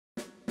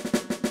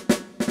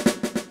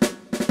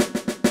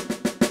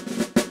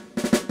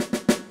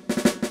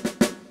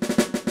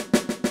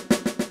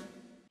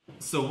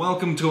So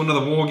welcome to another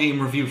Wargame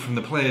review from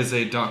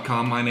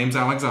theplayersaid.com. My name's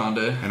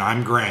Alexander. And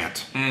I'm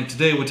Grant. And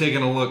today we're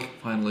taking a look,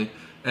 finally,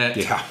 at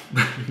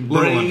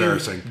little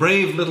embarrassing.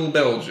 Brave Little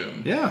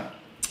Belgium. Yeah.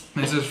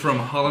 This is from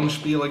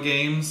Hollandspiele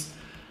Games,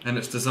 and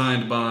it's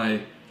designed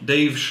by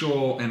Dave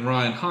Shaw and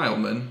Ryan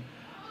Heilman.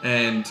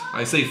 And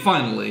I say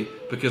finally,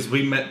 because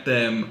we met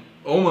them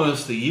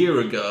almost a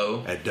year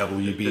ago. At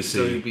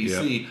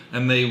WBC. Yep.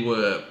 And they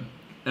were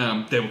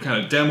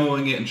kind of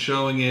demoing it and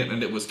showing it,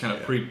 and it was kind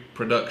of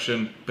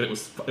pre-production, but it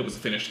was a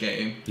finished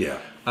game. Yeah.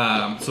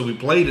 So we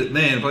played it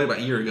then, probably about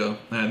a year ago,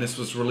 and this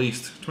was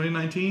released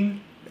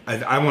 2019.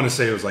 I want to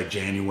say it was like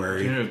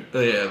January.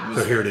 Yeah.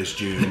 So here it is,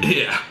 June.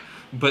 Yeah.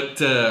 But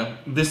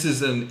this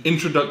is an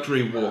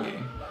introductory war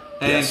game.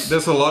 And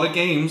there's a lot of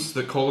games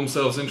that call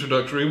themselves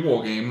introductory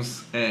war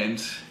games,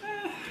 and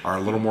are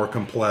a little more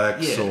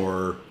complex,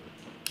 or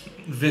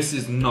this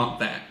is not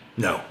that.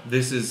 No.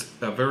 This is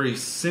a very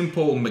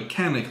simple,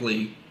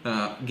 mechanically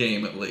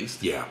game, at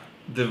least. Yeah.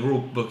 The rule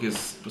book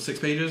is 6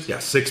 pages? Yeah,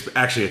 6.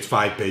 Actually, it's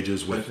 5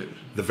 pages with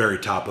the very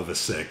top of a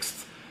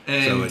 6th.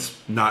 And so it's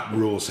not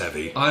rules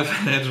heavy. I've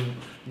had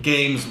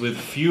games with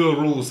fewer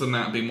rules than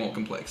that be more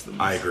complex than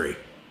this. I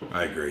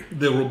agree.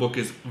 The rule book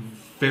is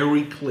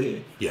very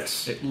clear.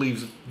 Yes. It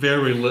leaves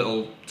very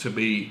little to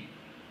be...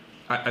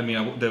 I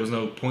mean, there was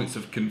no points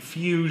of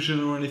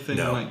confusion or anything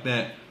like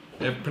that.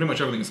 Pretty much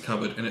everything is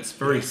covered, and it's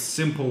very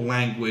simple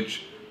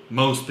language.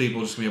 Most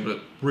people are just going to be able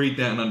to read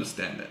that and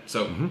understand that.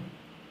 So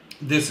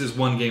this is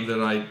one game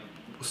that I,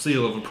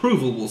 seal of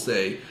approval, will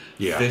say,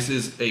 this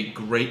is a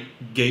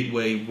great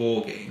gateway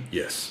war game.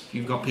 Yes. If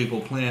you've got people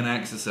playing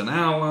Axis and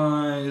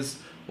Allies,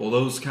 or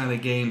those kind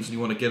of games, and you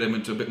want to get them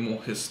into a bit more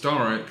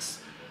historics,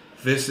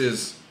 this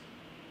is...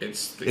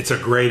 It's a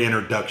great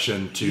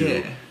introduction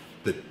to...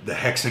 The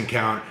hex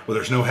encounter. Well,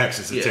 there's no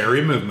hexes. It's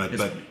area movement,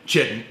 but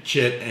chit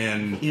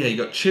and you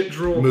got chit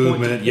draw,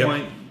 movement. Point to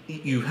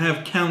point. You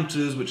have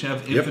counters which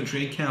have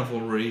infantry and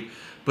cavalry,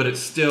 but it's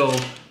still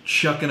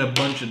chucking a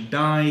bunch of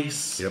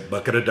dice. Yep,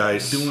 bucket of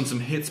dice. Doing some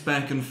hits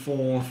back and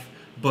forth.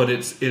 But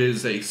it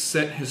is a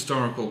set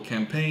historical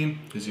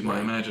campaign, as you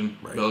might imagine.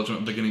 Belgium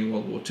at the beginning of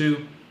World War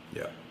II.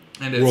 Yeah.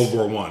 And it's World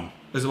War One.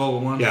 Is it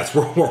World War One? Yeah, it's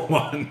World War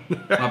One.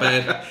 My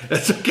bad.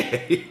 That's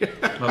okay.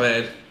 My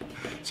bad.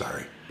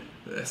 Sorry.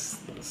 That's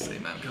the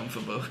same outcome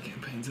for both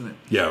campaigns, isn't it?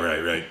 Yeah,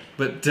 right.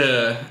 But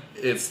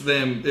it's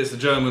the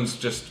Germans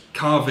just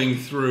carving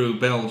through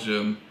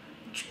Belgium,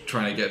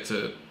 trying to get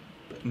to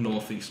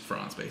northeast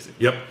France,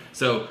 basically. Yep.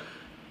 So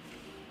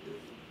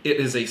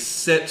it is a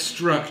set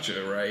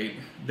structure, right?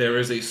 There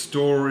is a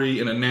story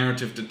and a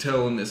narrative to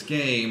tell in this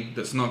game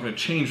that's not going to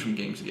change from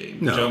game to game.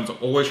 No. The Germans are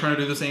always trying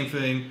to do the same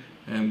thing,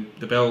 and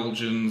the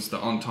Belgians, the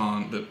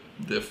Entente,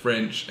 the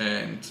French,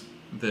 and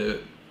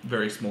the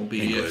very small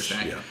BEF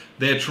stack.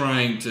 They're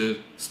trying to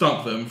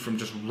stop them from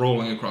just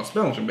rolling across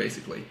Belgium,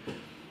 basically.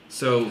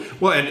 So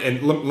well,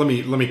 and let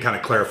me kind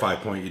of clarify a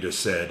point you just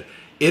said.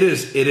 It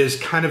is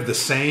kind of the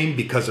same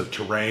because of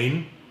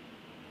terrain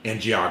and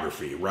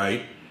geography,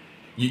 right?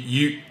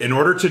 You in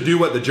order to do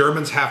what the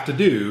Germans have to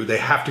do, they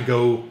have to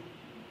go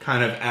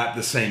kind of at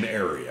the same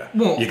area.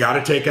 Well, you got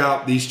to take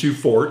out these 2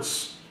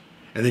 forts,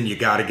 and then you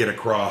got to get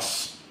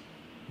across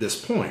this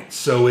point.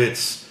 So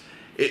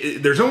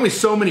there's only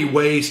so many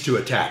ways to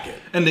attack it.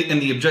 And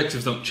the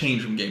objectives don't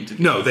change from game to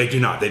game. No, they do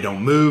not. They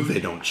don't move. They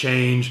don't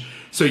change.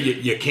 So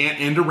you can't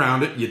end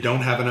around it. You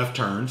don't have enough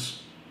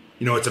turns.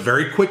 You know, it's a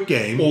very quick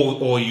game.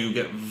 Or you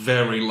get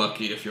very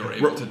lucky if you're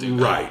able to do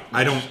that.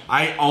 Right.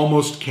 I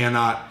almost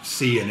cannot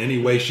see in any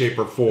way, shape,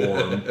 or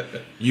form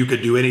you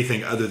could do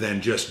anything other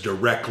than just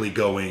directly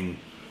going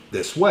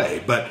this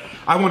way. But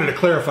I wanted to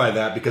clarify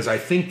that because I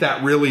think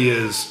that really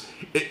is...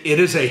 It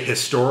is a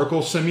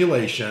historical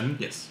simulation.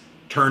 Yes.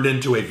 Turned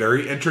into a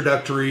very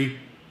introductory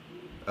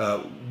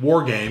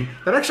war game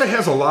that actually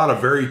has a lot of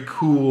very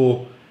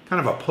cool, kind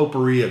of a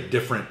potpourri of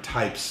different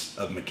types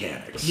of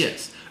mechanics.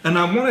 Yes, and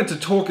I wanted to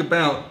talk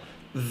about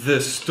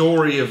the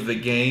story of the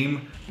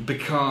game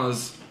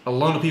because a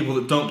lot of people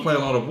that don't play a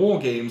lot of war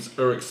games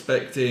are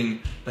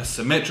expecting a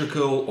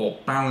symmetrical or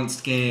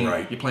balanced game.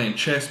 Right. You're playing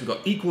chess, we've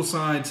got equal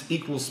sides,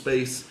 equal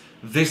space.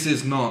 This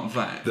is not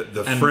that.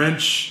 The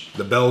French,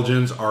 the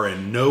Belgians are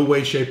in no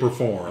way, shape, or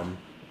form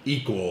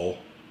equal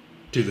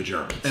to the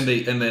Germans.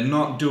 And they're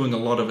not doing a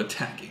lot of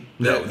attacking.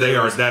 No, they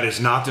are. That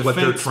is not what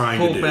they're trying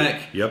to do.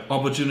 Pullback,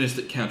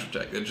 opportunistic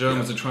counterattack. The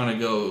Germans are trying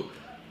to go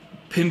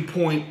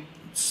pinpoint,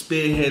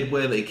 spearhead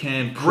where they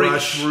can,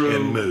 break through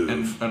and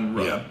move and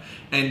run.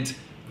 And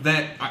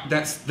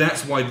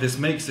that's why this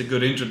makes a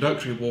good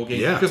introductory war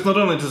game. Yeah. Because not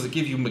only does it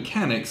give you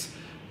mechanics,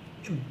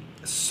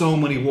 so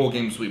many war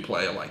games we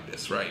play are like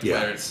this, right? Yeah.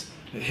 Where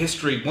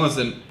history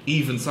wasn't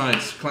even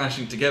sides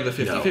clashing together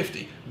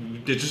 50-50.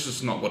 It's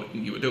just not what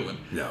you were doing.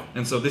 No.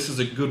 And so this is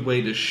a good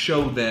way to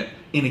show that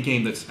in a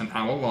game that's an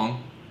hour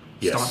long,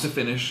 start to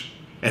finish.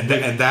 And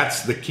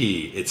that's the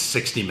key. It's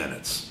 60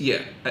 minutes.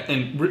 Yeah.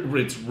 And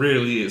it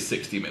really is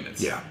 60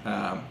 minutes.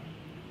 Yeah.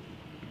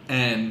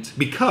 And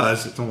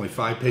because it's only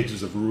 5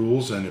 pages of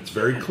rules and it's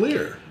very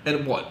clear.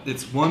 And what?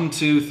 It's 1,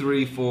 2,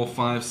 3, 4,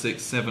 5,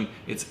 6, 7.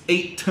 It's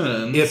 8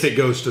 turns. If it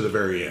goes to the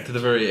very end. To the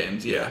very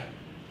end, yeah.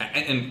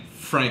 And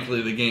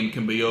frankly, the game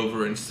can be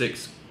over in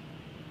 6.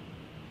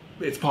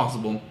 It's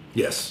possible.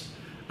 Yes.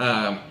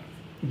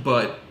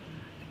 But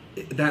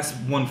that's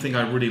one thing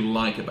I really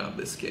like about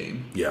this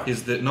game. Yeah.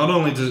 Is that not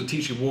only does it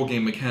teach you war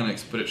game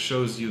mechanics, but it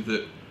shows you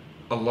that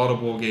a lot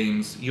of war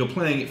games, you're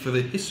playing it for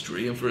the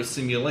history and for a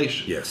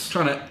simulation. Yes.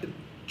 Trying to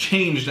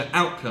change the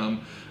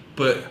outcome,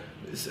 but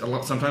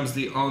sometimes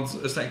the odds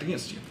are stacked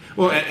against you.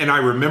 Well, and I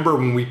remember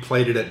when we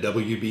played it at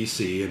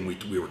WBC, and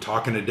we were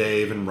talking to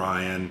Dave and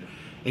Ryan,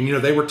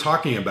 and they were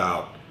talking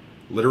about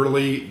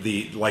literally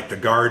the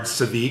Guard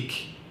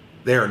Civique.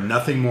 They are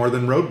nothing more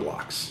than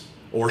roadblocks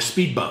or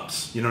speed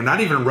bumps. Not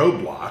even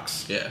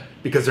roadblocks. Yeah.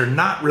 Because they're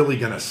not really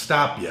going to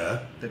stop you.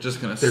 They're just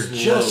going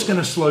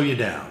to slow you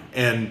down.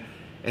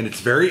 And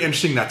it's very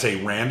interesting. That's a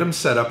random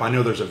setup. I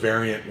know there's a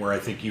variant where I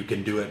think you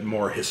can do it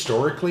more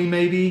historically,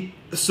 maybe.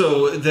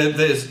 So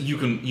there's you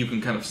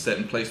can kind of set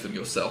and place them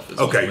yourself.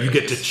 Okay, you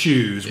get to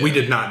choose. Yeah. We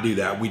did not do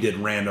that. We did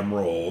random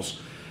rolls.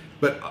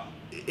 But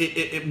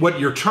what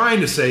you're trying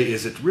to say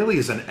is it really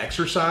is an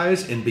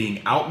exercise in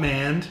being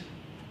outmanned,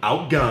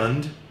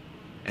 outgunned,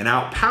 and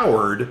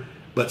outpowered,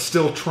 but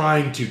still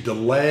trying to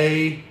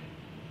delay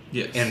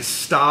and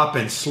stop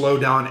and slow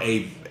down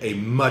a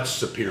much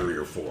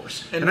superior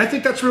force. And I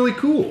think that's really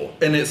cool.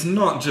 And it's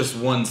not just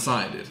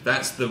one-sided.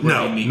 That's the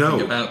really neat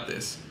thing about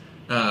this.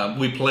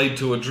 We played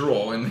to a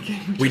draw in the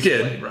game we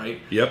did. Played, right?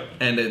 Yep.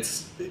 And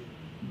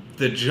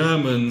the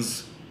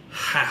Germans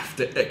have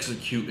to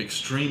execute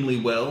extremely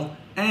well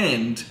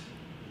and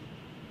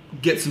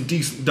get some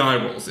decent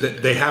die rolls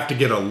in. They have to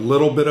get a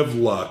little bit of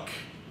luck.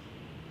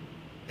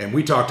 And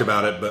we talked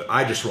about it, but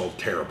I just rolled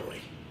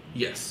terribly.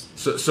 Yes.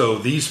 So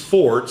these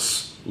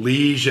forts,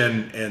 Liege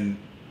and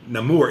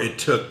Namur, it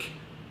took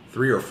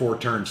 3 or 4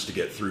 turns to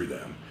get through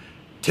them.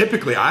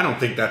 Typically, I don't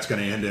think that's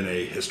going to end in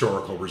a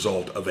historical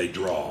result of a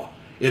draw.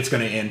 It's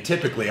going to end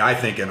typically, I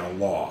think, in a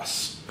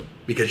loss.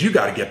 Because you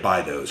got to get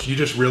by those. You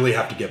just really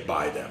have to get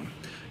by them.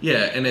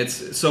 Yeah, and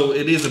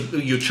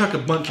you chuck a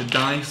bunch of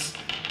dice,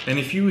 and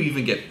if you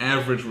even get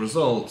average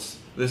results,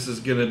 this is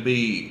going to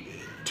be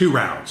 2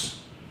 rounds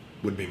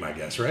would be my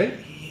guess, right?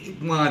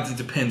 Well, it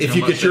depends. If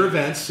you get your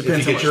events,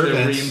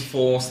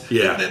 reinforced.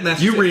 Yeah,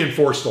 you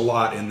reinforced a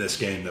lot in this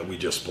game that we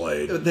just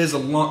played. There's a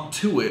lot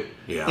to it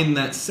in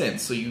that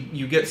sense. So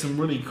you get some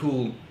really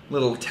cool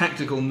little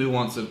tactical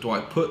nuance of, do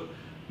I put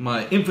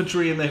my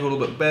infantry in there a little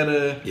bit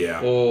better?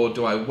 Yeah. Or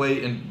do I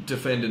wait and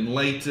defend in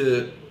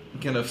later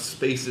kind of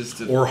spaces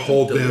to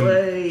hold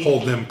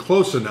them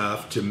close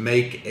enough to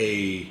make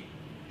a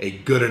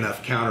good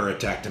enough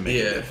counterattack to make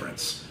a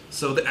difference.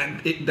 So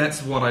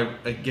that's what I,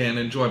 again,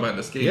 enjoy about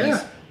this game.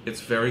 Yeah.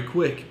 It's very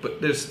quick,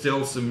 but there's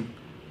still some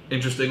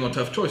interesting or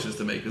tough choices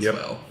to make as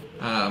well.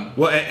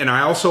 And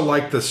I also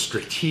like the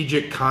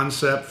strategic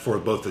concept for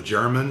both the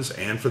Germans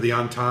and for the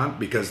Entente,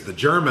 because the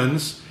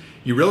Germans,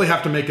 you really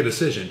have to make a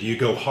decision. Do you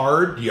go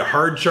hard? Do you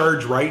hard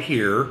charge right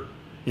here,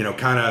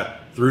 kind of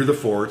through the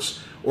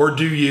forts? Or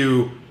do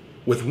you,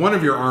 with one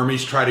of your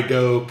armies, try to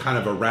go kind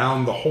of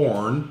around the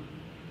horn?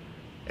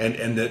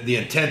 And the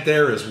intent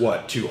there is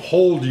what? To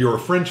hold your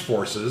French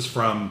forces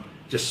from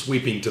just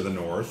sweeping to the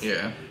north.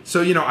 Yeah.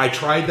 So, I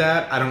tried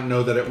that. I don't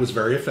know that it was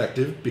very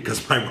effective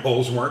because my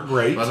rolls weren't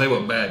great. Well, they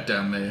were bad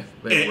down there.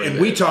 And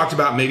we talked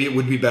about maybe it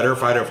would be better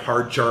if I'd have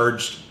hard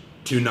charged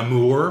to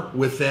Namur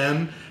with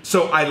them.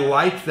 So I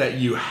like that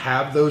you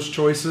have those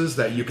choices,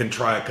 that you can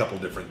try a couple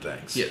different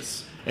things.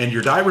 Yes. And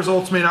your die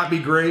results may not be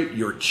great.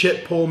 Your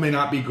chit pull may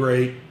not be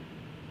great.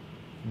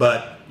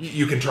 But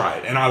you can try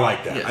it, and I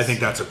like that. Yes. I think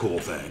that's a cool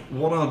thing.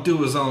 What I'll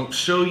do is I'll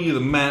show you the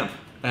map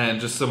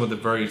and just some of the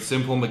very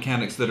simple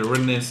mechanics that are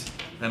in this,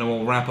 and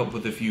we'll wrap up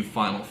with a few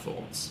final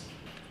thoughts.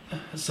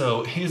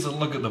 So here's a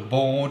look at the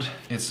board.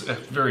 It's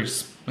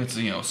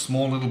a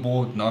small little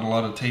board, not a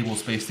lot of table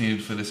space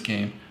needed for this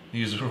game.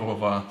 These are all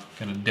of our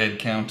kind of dead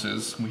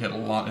counters. We had a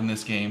lot in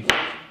this game.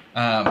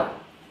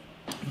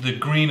 The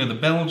green are the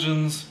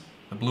Belgians,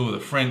 the blue are the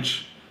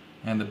French,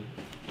 and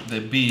the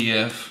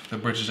BEF, the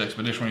British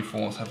Expeditionary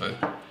Force, have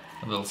a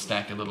little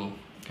stack of little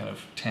kind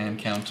of tan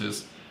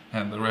counters,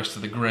 and the rest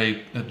of the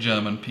grey are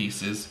German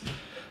pieces.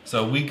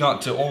 So we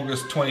got to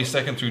August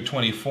 22nd through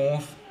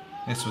 24th.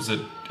 This was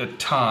a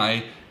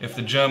tie. If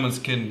the Germans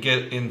can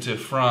get into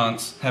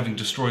France, having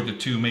destroyed the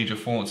 2 major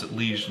forts at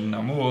Liege and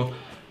Namur,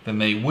 then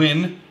they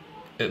win.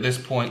 At this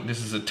point,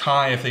 this is a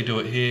tie if they do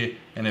it here,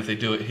 and if they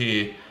do it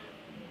here,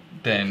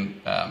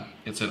 then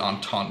it's an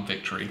Entente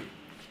victory.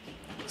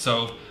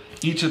 So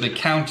each of the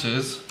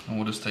counters, and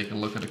we'll just take a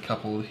look at a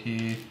couple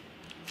here.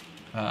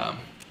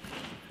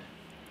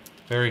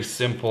 Very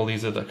simple.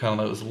 These are the kind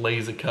of those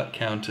laser cut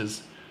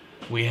counters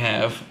we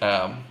have.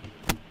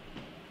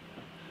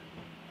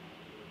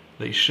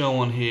 They show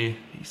on here,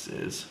 he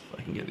says, if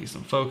I can get these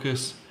in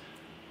focus,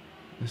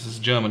 this is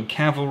German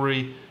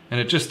cavalry, and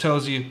it just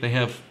tells you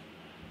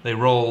they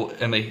roll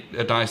and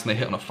a dice and they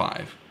hit on a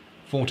 5.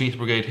 14th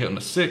Brigade hit on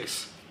a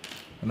 6,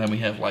 And then we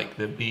have like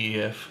the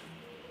BEF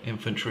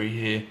infantry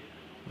here.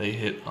 They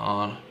hit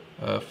on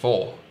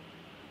 4.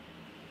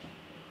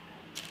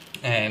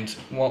 And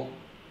what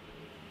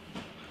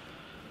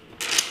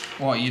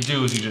you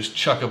do is you just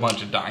chuck a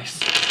bunch of dice.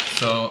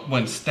 So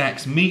when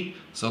stacks meet,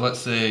 so let's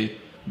say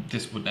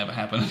this would never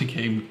happen in a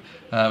game.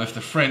 If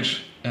the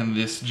French and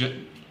this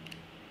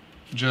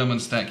German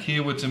stack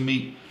here were to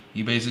meet,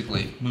 you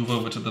basically move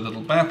over to the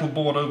little battle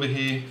board over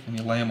here and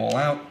you lay them all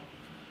out.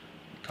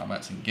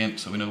 Combat's in GIMP,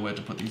 so we know where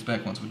to put these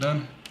back once we're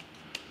done.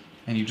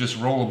 And you just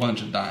roll a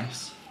bunch of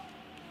dice.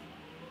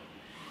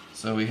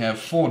 So we have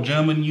 4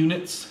 German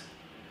units,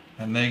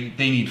 and they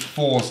need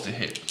 4s to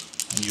hit,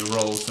 and you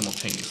roll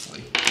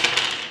simultaneously.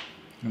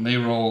 And they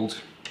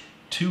rolled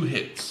 2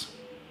 hits.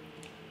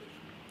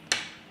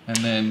 And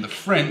then the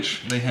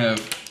French, they have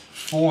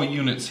 4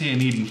 units here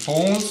needing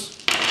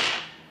 4s,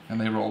 and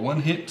they roll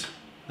 1 hit.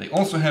 They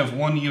also have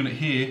 1 unit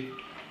here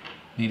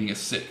needing a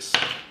 6,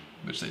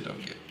 which they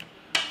don't get.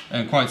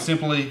 And quite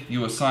simply,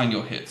 you assign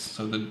your hits.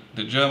 So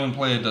the German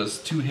player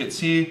does 2 hits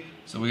here,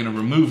 so we're going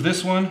to remove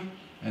this one,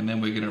 and then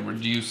we're going to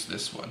reduce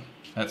this one.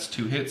 That's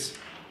 2 hits,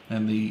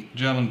 and the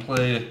German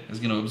player is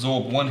going to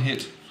absorb 1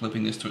 hit,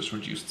 flipping this to its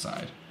reduced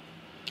side.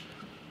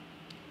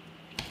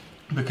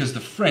 Because the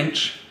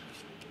French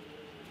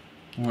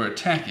were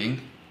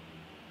attacking,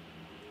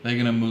 they're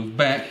going to move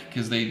back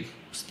because they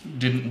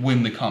didn't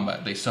win the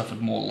combat. They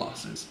suffered more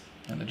losses,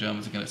 and the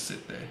Germans are going to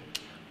sit there.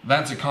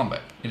 That's a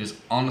combat. It is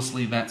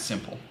honestly that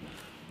simple.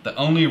 The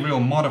only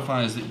real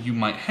modifiers that you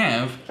might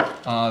have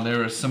are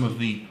there are some of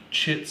the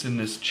chits in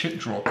this chit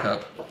draw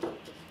cup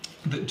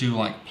that do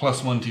like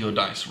 +1 to your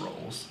dice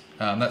rolls.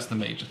 That's the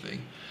major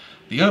thing.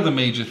 The other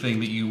major thing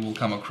that you will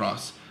come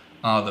across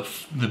are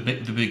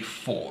the big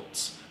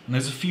forts. And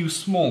there's a few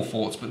small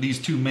forts, but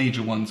these 2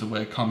 major ones are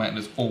where combat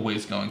is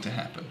always going to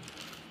happen.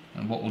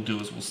 And what we'll do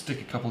is we'll stick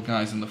a couple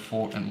guys in the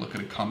fort and look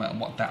at a combat and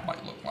what that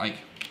might look like.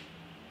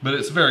 But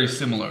it's very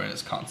similar in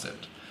its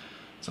concept.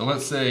 So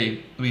let's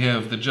say we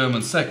have the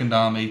German Second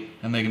Army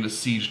and they're going to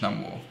siege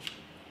Namur.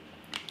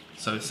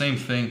 So same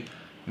thing,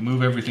 we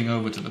move everything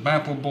over to the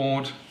battle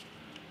board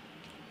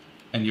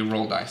and you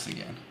roll dice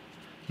again.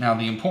 Now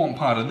the important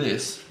part of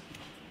this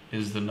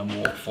is the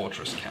Namur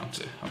fortress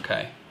counter,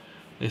 okay?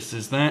 This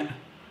is that,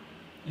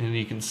 and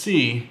you can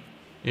see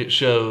it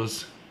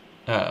shows,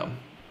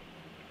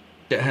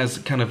 it has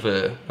kind of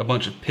a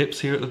bunch of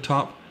pips here at the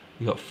top.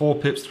 You got 4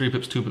 pips, 3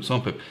 pips, 2 pips,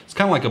 1 pip. It's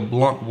kind of like a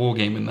block war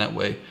game in that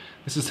way.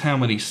 This is how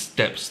many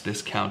steps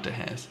this counter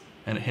has.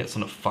 And it hits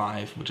on a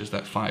 5, which is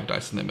that 5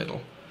 dice in the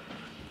middle.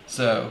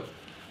 So,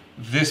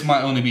 this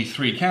might only be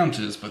 3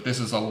 counters, but this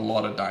is a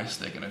lot of dice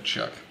they're going to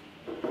chuck.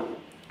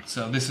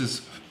 So this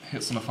is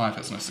hits on a 5,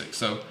 hits on a 6.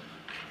 So,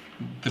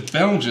 the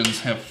Belgians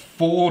have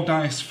 4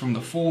 dice from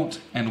the fort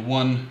and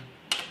 1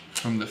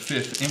 from the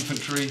 5th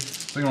infantry.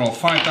 So they're going to roll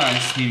 5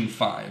 dice needing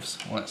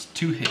 5s. Well, that's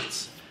 2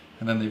 hits.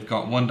 And then they've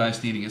got 1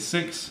 dice needing a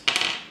 6,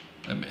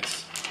 a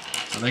miss.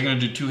 So they're going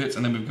to do 2 hits,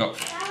 and then we've got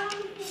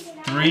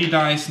 3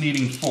 dice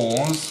needing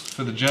 4s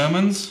for the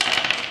Germans.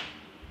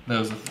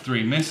 Those are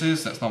 3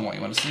 misses, that's not what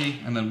you want to see.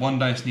 And then 1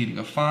 dice needing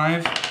a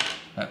 5,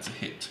 that's a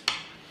hit.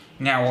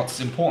 Now what's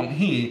important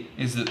here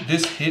is that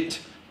this hit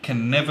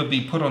can never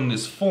be put on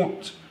this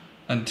fort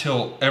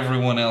until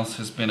everyone else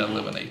has been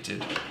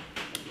eliminated.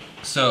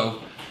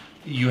 So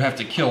you have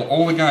to kill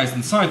all the guys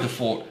inside the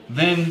fort,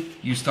 then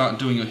you start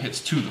doing your hits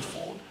to the fort.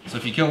 So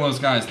if you kill those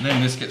guys,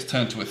 then this gets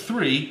turned to a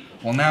 3.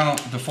 Well, now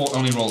the fort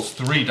only rolls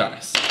 3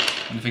 dice.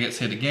 And if it gets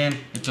hit again,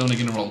 it's only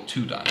going to roll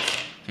 2 dice.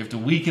 So you have to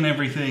weaken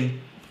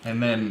everything,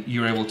 and then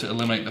you're able to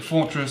eliminate the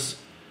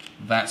fortress.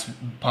 That's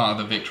part of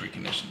the victory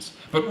conditions.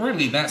 But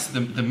really, that's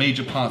the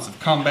major parts of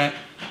combat.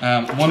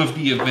 One of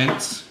the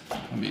events,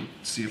 let me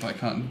see if I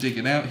can't dig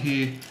it out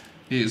here,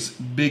 is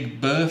Big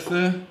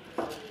Bertha,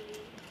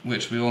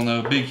 which we all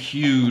know, big,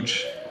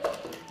 huge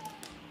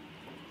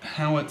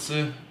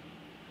howitzer.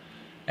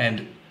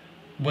 And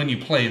when you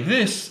play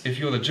this, if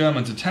you're the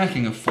Germans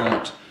attacking a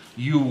fort,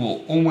 you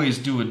will always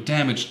do a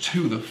damage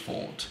to the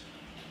fort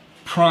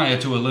prior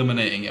to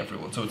eliminating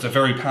everyone. So it's a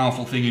very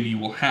powerful thing, and you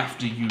will have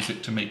to use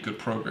it to make good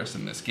progress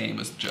in this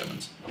game as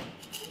Germans.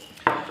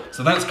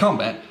 So that's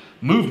combat.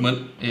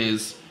 Movement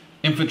is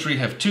infantry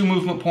have 2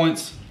 movement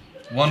points,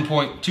 1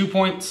 point, 2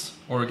 points,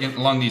 or again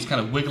along these kind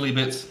of wiggly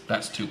bits,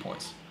 that's 2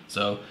 points.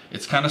 So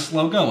it's kind of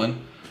slow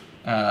going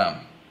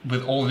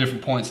with all the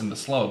different points in the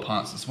slower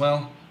parts as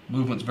well.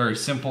 Movement's very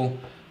simple.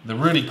 The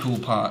really cool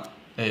part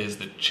is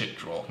the chit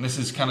draw. This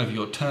is kind of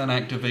your turn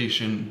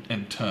activation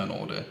and turn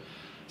order.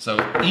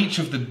 So each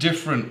of the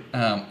different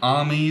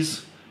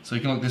armies, so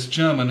you can look, this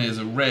German is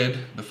a red,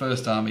 the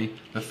first army,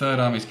 the third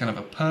army is kind of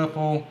a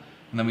purple,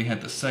 and then we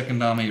had the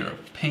second army, or a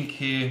pink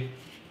here,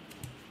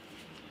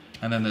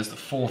 and then there's the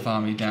 4th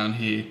army down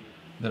here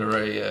that are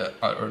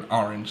an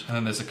orange, and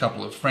then there's a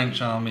couple of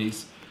French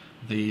armies,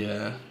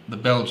 the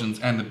Belgians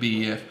and the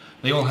BEF.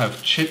 They all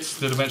have chits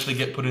that eventually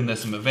get put in.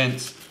 There's some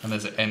events, and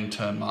there's an end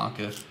turn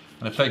marker.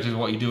 And effectively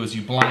what you do is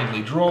you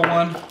blindly draw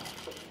one,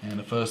 and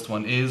the first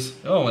one is,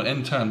 oh, an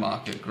end turn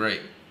marker,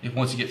 great. If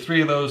once you get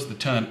 3 of those, the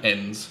turn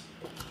ends.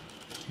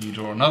 You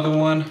draw another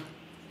one,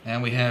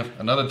 and we have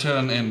another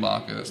turn end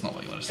marker. That's not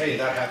what you want to see. Hey,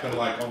 that happened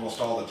like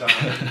almost all the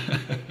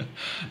time.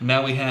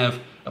 Now we have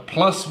a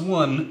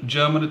 +1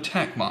 German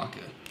attack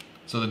marker.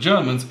 So the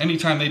Germans,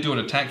 anytime they do an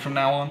attack from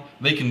now on,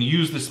 they can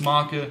use this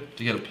marker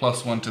to get a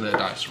 +1 to their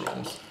dice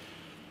rolls.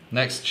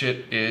 Next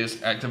shit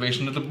is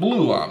activation of the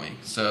blue army.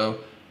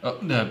 So,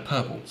 no,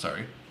 purple,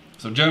 sorry.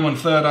 So German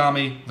 3rd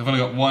Army, they've only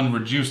got one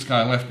reduced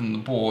guy left on the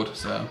board,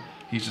 so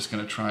he's just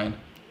going to try and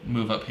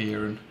move up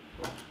here and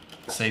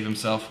save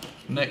himself.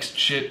 Next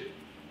shit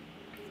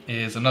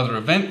is another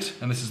event,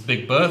 and this is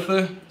Big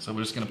Bertha, so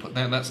we're just going to put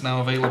that, that's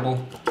now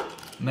available.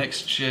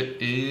 Next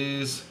shit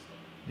is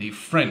the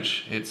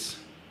French, it's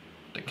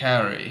the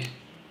carry.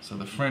 So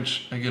the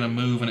French are going to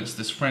move, and it's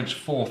this French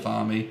 4th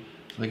Army.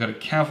 So they got a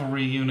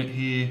cavalry unit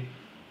here.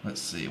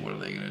 Let's see, what are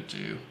they going to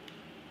do?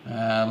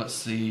 Let's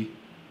see.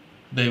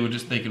 They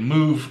can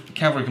move, the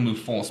cavalry can move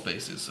 4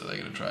 spaces, so they're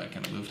going to try and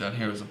kind of move down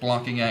here as a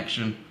blocking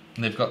action.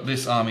 And they've got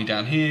this army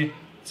down here,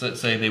 so let's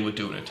say they would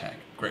do an attack.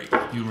 Great,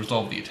 you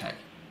resolve the attack.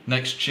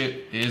 Next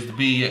shit is the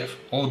BEF.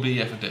 All the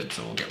BEF are dead,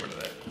 so we'll get rid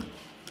of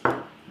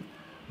that.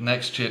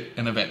 Next shit,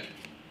 an event.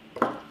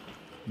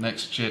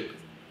 Next shit,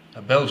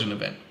 a Belgian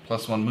event,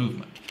 +1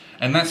 movement.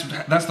 And that's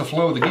the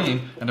flow of the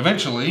game, and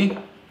eventually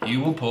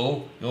you will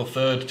pull your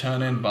 3rd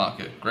turn end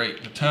marker.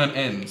 Great, the turn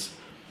ends.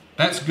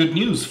 That's good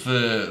news for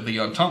the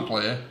Entente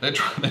player. They're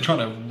trying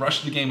to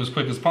rush the game as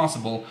quick as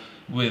possible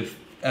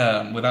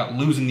without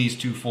losing these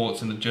 2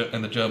 forts and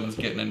the Germans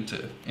getting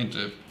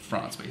into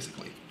France,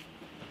 basically.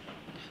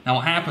 Now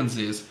what happens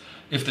is,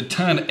 if the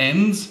turn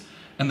ends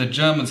and the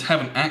Germans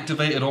haven't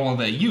activated all of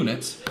their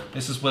units,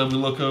 this is where we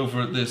look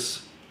over at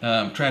this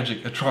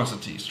tragic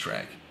atrocities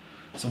track.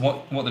 So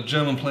what the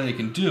German player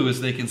can do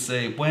is they can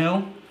say,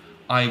 well,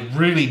 I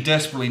really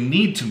desperately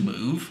need to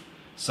move,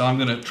 so I'm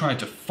going to try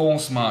to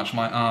force march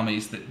my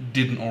armies that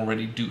didn't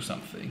already do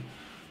something.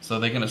 So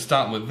they're going to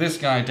start with this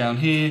guy down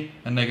here,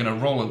 and they're going to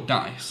roll a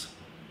dice.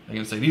 They're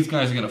going to say, these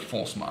guys are going to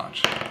force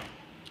march.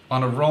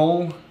 On a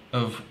roll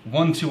of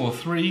 1, 2, or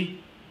 3,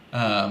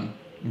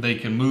 they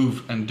can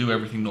move and do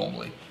everything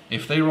normally.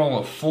 If they roll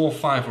a 4,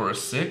 5, or a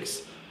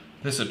 6,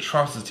 this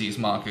atrocities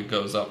marker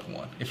goes up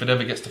 1. If it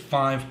ever gets to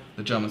 5,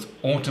 the Germans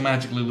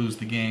automatically lose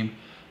the game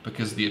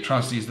because the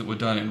atrocities that were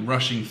done in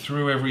rushing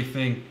through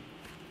everything,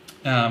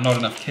 not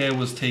enough care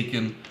was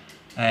taken,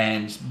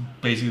 and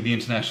basically the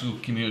international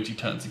community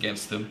turns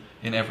against them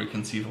in every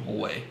conceivable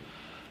way.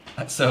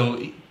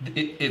 So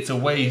it's a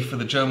way for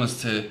the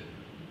Germans to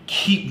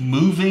keep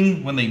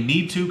moving when they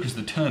need to because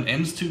the turn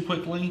ends too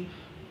quickly,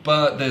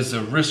 but there's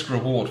a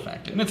risk-reward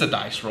factor. And it's a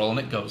dice roll and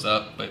it goes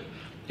up, but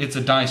it's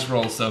a dice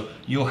roll, so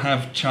you'll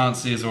have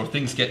chances, or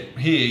things get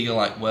here, you're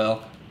like,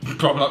 well, I'm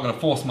probably not going to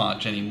force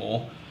march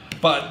anymore.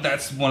 But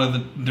that's one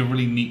of the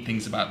really neat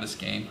things about this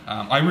game.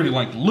 I really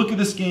like the look of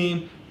this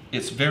game.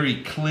 It's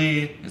very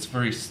clear, it's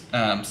very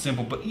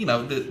simple, but you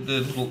know, the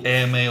little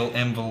airmail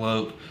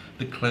envelope,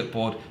 the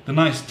clipboard, the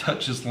nice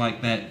touches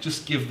like that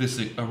just give this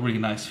a really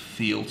nice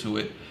feel to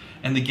it.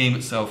 And the game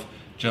itself,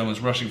 Germans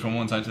rushing from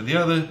one side to the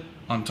other,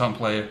 Entente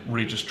player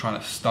really just trying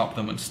to stop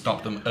them and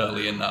stop them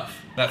early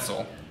enough. That's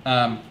all.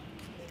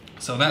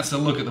 So that's a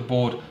look at the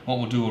board. What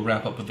we'll do, we'll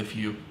wrap up with a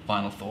few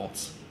final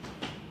thoughts.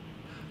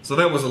 So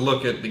that was a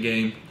look at the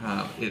game.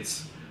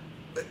 It's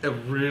a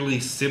really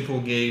simple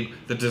game.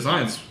 The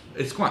design's,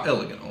 it's quite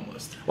elegant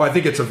almost. Well, I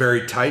think it's a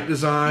very tight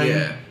design.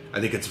 Yeah. I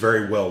think it's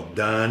very well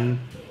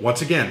done,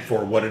 once again,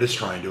 for what it is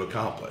trying to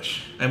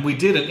accomplish. And we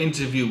did an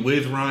interview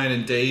with Ryan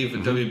and Dave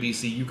at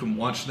WBC. You can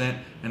watch that,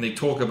 and they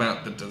talk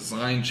about the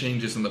design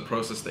changes and the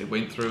process they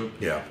went through.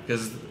 Yeah.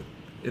 Because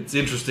it's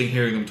interesting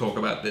hearing them talk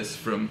about this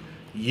from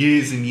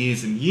years and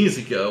years and years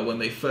ago when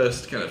they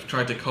first kind of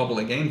tried to cobble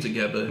a game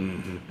together,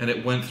 and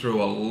it went through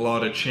a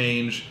lot of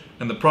change,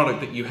 and the product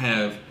that you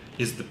have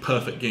is the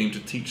perfect game to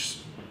teach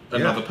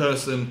another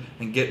person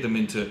and get them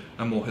into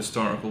a more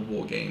historical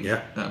war game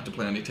to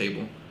play on your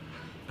table.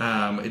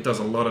 It does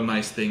a lot of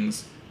nice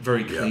things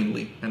very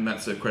cleanly, and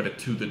that's a credit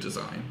to the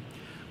design.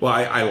 Well,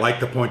 I like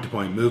the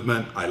point-to-point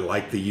movement. I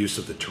like the use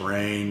of the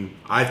terrain.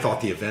 I thought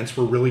the events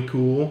were really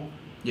cool.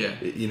 Yeah.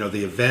 You know,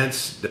 the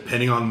events,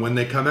 depending on when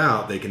they come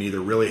out, they can either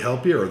really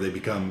help you or they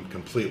become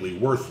completely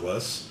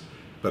worthless.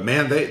 But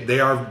man,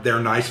 they're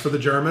nice for the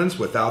Germans.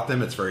 Without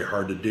them, it's very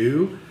hard to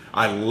do.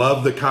 I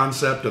love the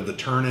concept of the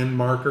turn-in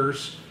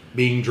markers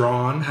being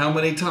drawn. How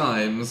many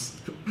times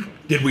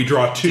did we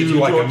draw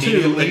two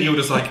immediately? And you were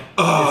just like,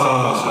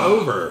 oh, it's almost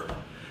over.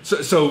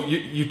 So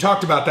you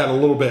talked about that a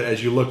little bit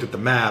as you looked at the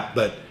map,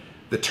 but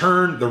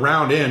the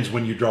round ends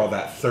when you draw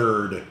that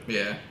third.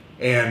 Yeah.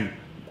 And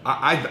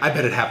I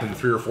bet it happened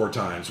 3 or 4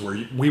 times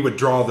where we would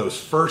draw those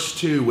first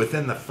 2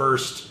 within the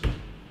first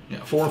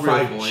 4 or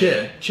 5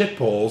 chit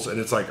pulls, and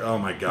it's like, oh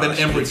my gosh.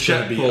 Then every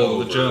chit pull,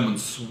 the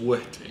German's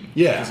sweating.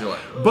 Yeah. You're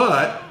like,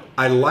 but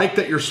I like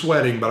that you're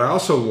sweating, but I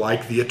also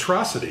like the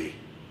atrocity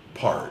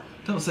part.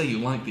 Don't say you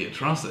like the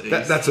atrocities.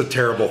 That's a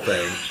terrible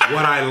thing.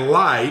 What I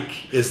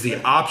like is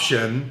the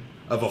option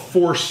of a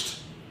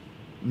forced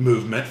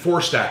movement,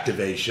 forced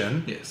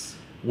activation. Yes.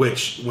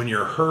 which when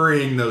you're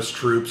hurrying those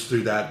troops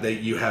through that,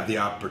 you have the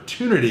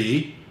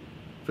opportunity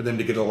for them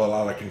to get a little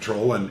out of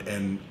control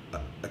and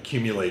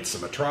accumulate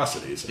some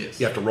atrocities. Yes.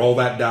 You have to roll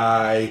that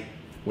die.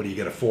 What do you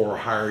get, a 4 or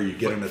higher? You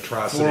get an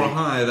atrocity. 4 or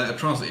higher, that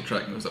atrocity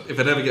track goes up. If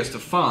it ever gets to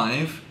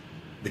 5...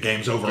 the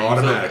game's over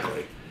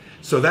automatically.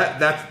 So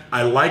that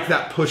I like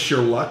that push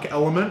your luck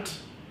element.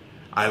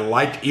 I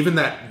liked even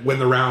that when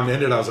the round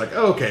ended, I was like,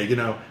 oh, okay,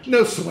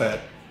 no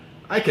sweat.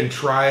 I can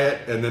try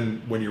it. And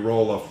then when you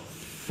roll a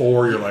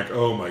 4, you're like,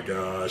 oh my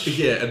gosh.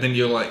 Yeah, and then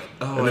you're like,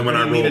 oh, and then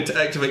I needed to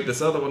activate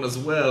this other one as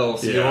well.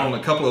 So you're on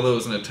a couple of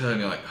those in a turn.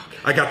 You're like, okay.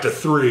 I got to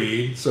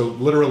 3, so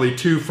literally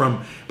 2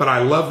 from... But I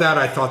love that.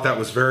 I thought that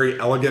was very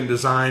elegant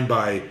design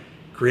by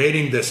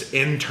creating this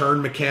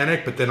in-turn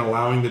mechanic, but then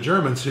allowing the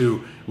Germans,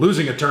 who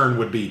losing a turn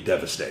would be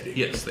devastating.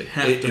 Yes, they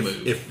have to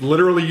move. If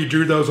literally you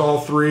drew those all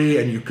 3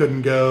 and you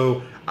couldn't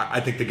go, I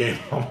think the game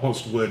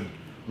almost would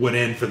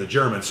end for the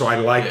Germans. So I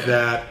liked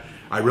that.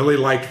 I really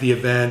liked the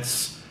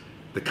events.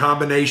 The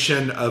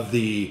combination of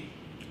the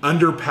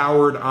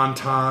underpowered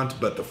Entente,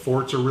 but the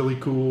forts are really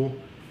cool.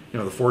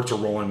 The forts are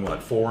rolling,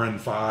 4 and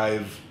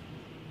 5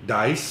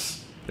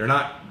 dice. They're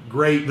not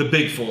great. The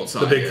big forts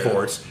are. The big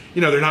forts.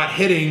 They're not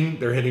hitting.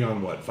 They're hitting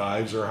on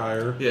 5s or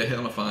higher? Yeah, hit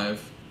on a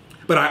 5.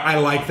 But I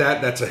like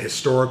that. That's a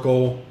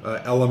historical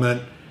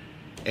element.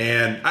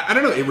 And I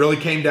don't know. It really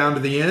came down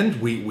to the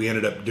end. We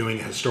ended up doing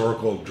a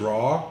historical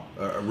draw,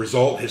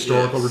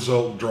 historical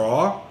result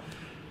draw.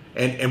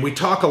 And we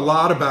talk a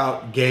lot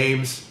about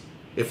games.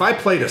 If I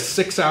played a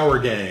 6-hour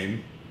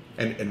game,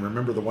 and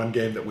remember the one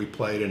game that we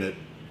played in it,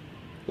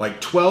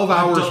 12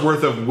 hours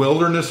worth of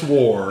wilderness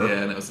war.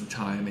 Yeah, and it was a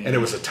tie. And it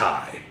was a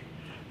tie.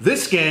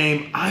 This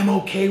game, I'm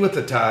okay with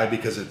the tie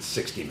because it's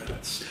 60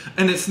 minutes.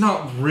 And it's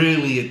not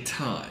really a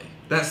tie.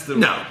 That's the...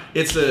 No.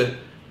 It's a...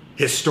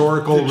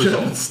 historical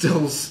result.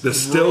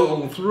 Still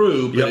roll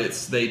through, but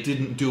they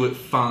didn't do it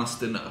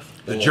fast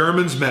enough. The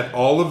Germans met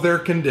all of their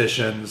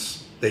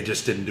conditions. They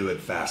just didn't do it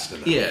fast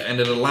enough. Yeah,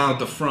 and it allowed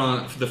the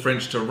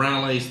French to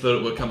rally so that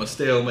it would become a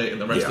stalemate and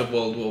the rest of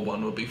World War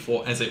I would be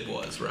fought as it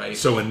was, right?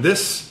 So in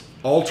this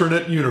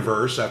alternate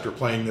universe, after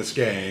playing this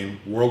game,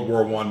 World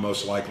War I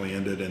most likely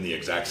ended in the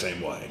exact same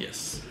way.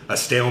 Yes. A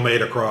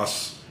stalemate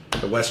across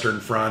the Western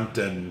Front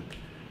and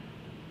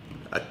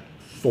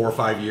 4 or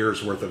 5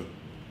 years worth of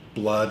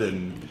blood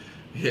and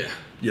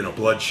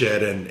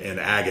bloodshed and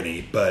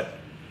agony. But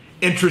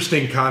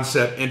interesting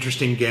concept,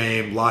 interesting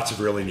game, lots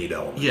of really neat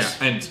elements. Yeah,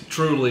 and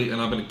truly,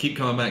 and I'm going to keep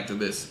coming back to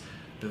this,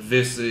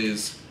 this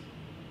is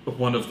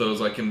one of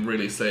those, I can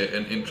really say,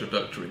 an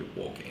introductory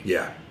war game.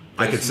 Yeah.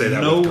 I could say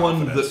that no with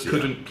one that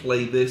couldn't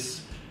play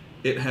this.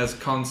 It has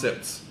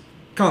concepts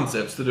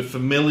that are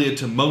familiar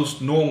to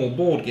most normal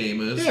board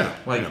gamers. Yeah,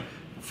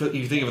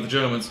 you think of the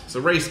Germans, it's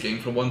a race game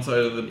from one side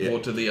of the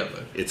board to the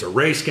other. It's a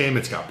race game.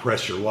 It's got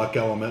press your luck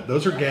element.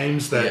 Those are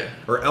games that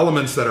are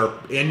elements that are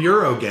in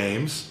Euro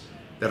games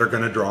that are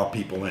going to draw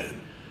people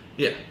in.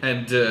 Yeah,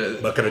 and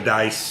bucket of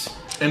dice,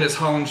 and it's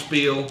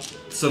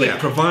Hollandspiele, so they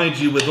provide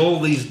you with all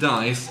these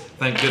dice.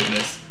 Thank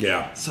goodness.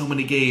 Yeah, so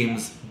many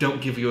games don't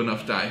give you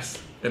enough dice.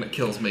 And it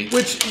kills me.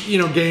 Which,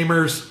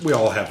 gamers, we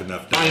all have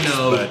enough dice. I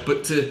know,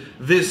 but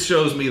this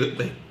shows me that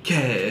they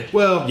care.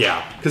 Well,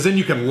 yeah, because then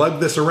you can lug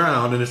this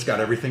around and it's got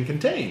everything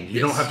contained. You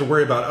don't have to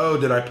worry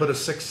about, did I put a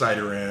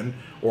 6-sider in?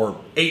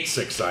 Or 8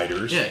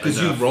 6-siders? Yeah,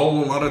 because you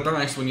roll a lot of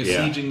dice when you're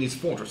sieging these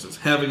fortresses.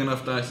 Having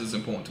enough dice is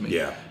important to me.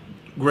 Yeah.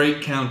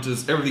 Great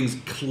counters, everything's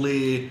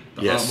clear,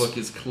 the artwork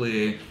is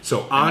clear.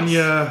 So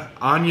Anya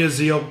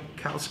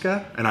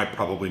Zielkowska, and I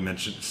probably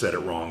said it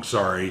wrong,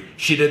 sorry.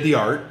 She did the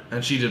art.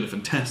 And she did a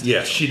fantastic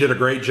job. She did a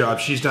great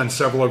job. She's done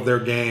several of their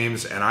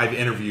games, and I've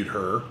interviewed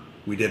her.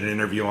 We did an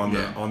interview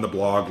on the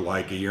blog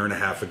like a year and a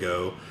half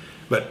ago.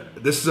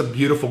 But this is a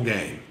beautiful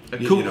game.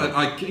 Cool.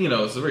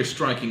 It's a very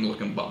striking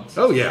looking box.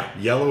 Oh yeah,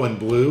 yellow and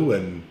blue,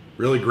 and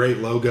really great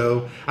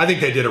logo. I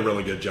think they did a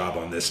really good job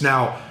on this.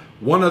 Now,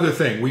 one other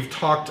thing, we've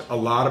talked a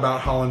lot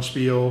about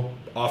Hollandspiele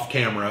off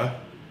camera.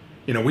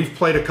 We've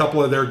played a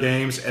couple of their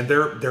games, and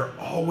they're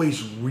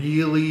always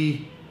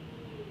really,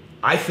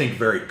 I think,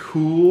 very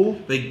cool.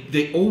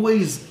 They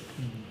always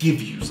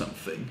give you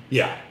something.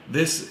 Yeah.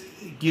 This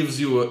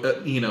gives you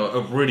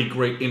a really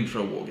great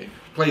intro war game.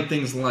 Played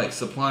things like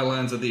Supply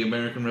Lands of the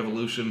American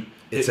Revolution.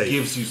 It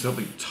gives you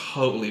something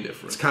totally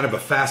different. It's kind of a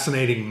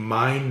fascinating,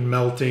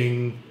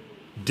 mind-melting,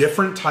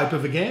 different type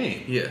of a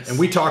game. Yes. And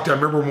I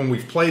remember when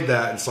we've played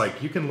that, it's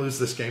like, you can lose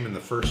this game in the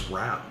first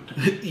round.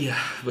 Yeah,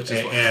 which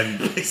is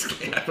what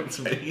basically happened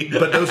to me.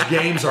 But those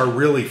games are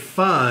really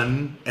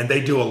fun, and they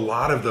do a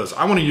lot of those.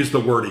 I want to use the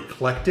word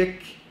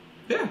eclectic.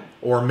 Yeah.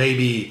 Or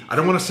maybe, I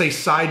don't want to say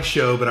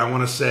sideshow, but I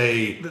want to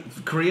say...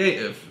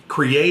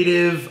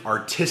 Creative,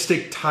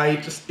 artistic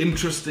type. Just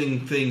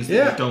interesting things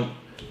that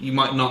you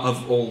might not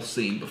have all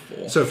seen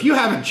before. So if you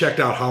haven't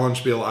checked out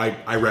Hollandspiele,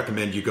 I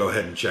recommend you go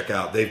ahead and check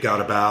out. They've got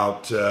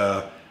about,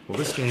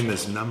 this game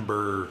is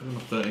number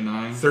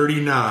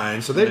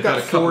 39. So they've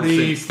got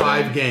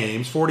 45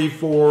 games,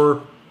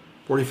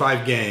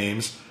 45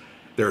 games.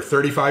 They're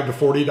 $35 to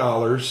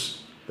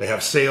 $40. They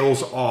have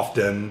sales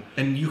often.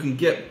 And you can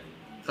get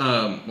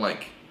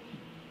like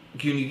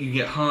you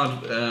get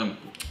hard.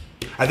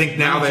 I think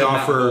now they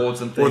offer, or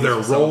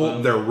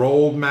they're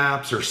rolled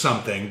maps or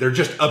something. They're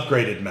just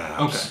upgraded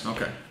maps.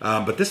 Okay.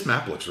 But this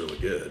map looks really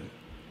good.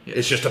 Yeah.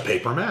 It's just a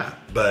paper map.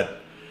 But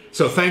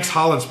so thanks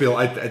Hollandspiele.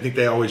 I think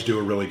they always do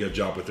a really good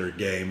job with their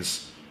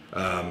games.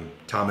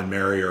 Tom and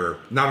Mary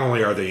not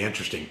only are they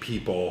interesting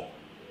people,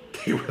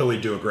 they really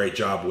do a great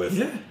job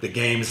with the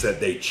games that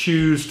they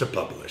choose to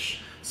publish.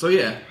 So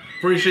yeah,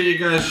 appreciate you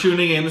guys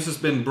tuning in. This has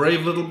been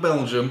Brave Little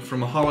Belgium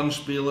from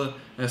Hollandspiele,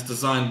 as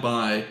designed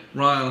by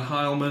Ryan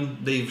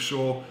Heilman, Dave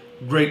Shaw.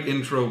 Great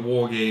intro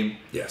war game.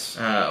 Yes.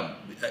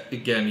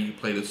 Again, you can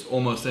play this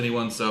almost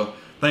anyone. So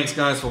thanks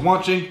guys for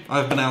watching.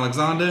 I've been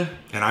Alexander.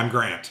 And I'm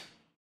Grant.